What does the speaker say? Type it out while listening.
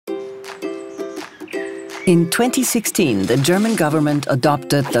In 2016, the German government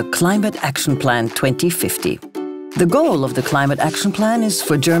adopted the Climate Action Plan 2050. The goal of the Climate Action Plan is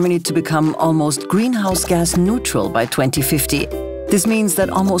for Germany to become almost greenhouse gas neutral by 2050. This means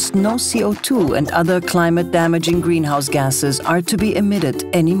that almost no CO2 and other climate-damaging greenhouse gases are to be emitted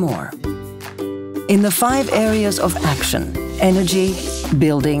anymore. In the 5 areas of action – energy,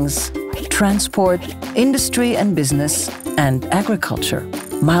 buildings, transport, industry and business, and agriculture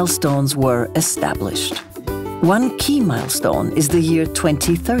 – milestones were established. One key milestone is the year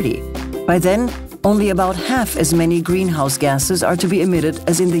 2030. By then, only about half as many greenhouse gases are to be emitted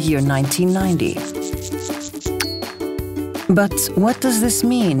as in the year 1990. But what does this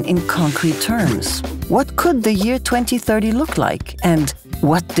mean in concrete terms? What could the year 2030 look like? And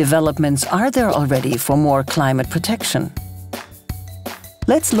what developments are there already for more climate protection?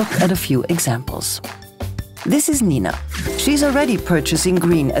 Let's look at a few examples. This is Nina. She's already purchasing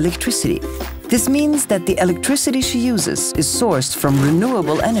green electricity. This means that the electricity she uses is sourced from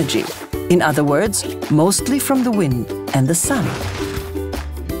renewable energy. In other words, mostly from the wind and the sun.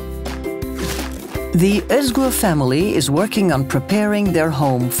 The Özgur family is working on preparing their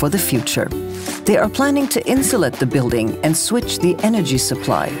home for the future. They are planning to insulate the building and switch the energy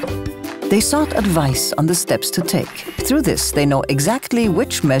supply. They sought advice on the steps to take. Through this, they know exactly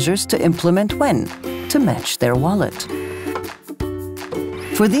which measures to implement when, to match their wallet.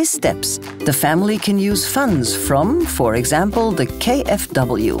 For these steps, the family can use funds from, for example, the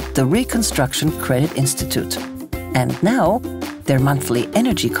KfW, the Reconstruction Credit Institute. And now, their monthly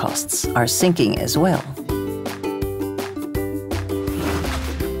energy costs are sinking as well.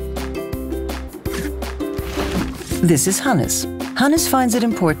 This is Hannes. Hannes finds it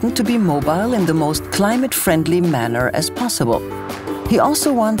important to be mobile in the most climate-friendly manner as possible. He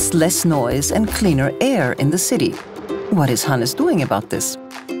also wants less noise and cleaner air in the city. What is Hannes doing about this?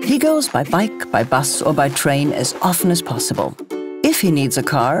 He goes by bike, by bus or by train as often as possible. If he needs a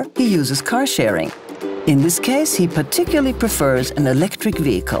car, he uses car sharing. In this case, he particularly prefers an electric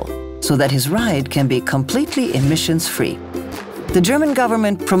vehicle, so that his ride can be completely emissions-free. The German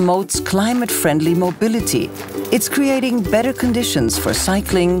government promotes climate-friendly mobility. It's creating better conditions for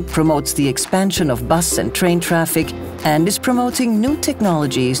cycling, promotes the expansion of bus and train traffic, and is promoting new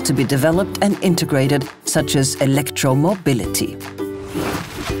technologies to be developed and integrated, such as electromobility.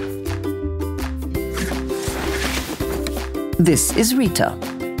 This is Rita.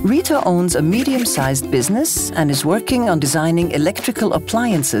 Rita owns a medium-sized business and is working on designing electrical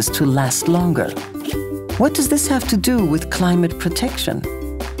appliances to last longer. What does this have to do with climate protection?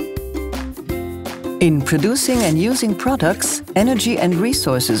 In producing and using products, energy and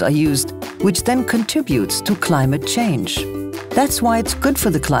resources are used, which then contributes to climate change. That's why it's good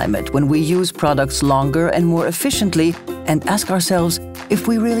for the climate when we use products longer and more efficiently and ask ourselves if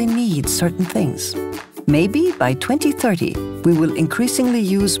we really need certain things. Maybe by 2030, we will increasingly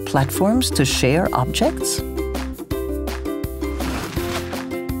use platforms to share objects?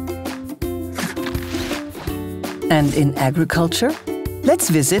 And in agriculture, let's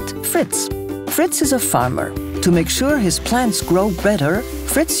visit Fritz. Fritz is a farmer. To make sure his plants grow better,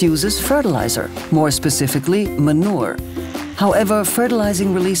 Fritz uses fertilizer, more specifically manure. However,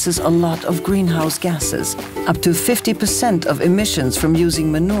 fertilizing releases a lot of greenhouse gases. Up to 50% of emissions from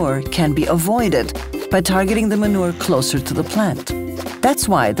using manure can be avoided by targeting the manure closer to the plant. That's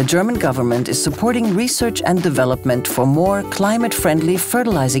why the German government is supporting research and development for more climate-friendly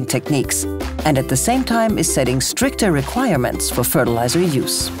fertilizing techniques, and at the same time is setting stricter requirements for fertilizer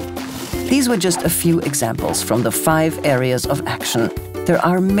use. These were just a few examples from the 5 areas of action. There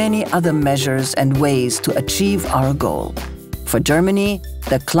are many other measures and ways to achieve our goal. For Germany,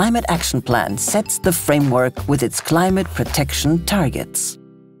 the Climate Action Plan sets the framework with its climate protection targets.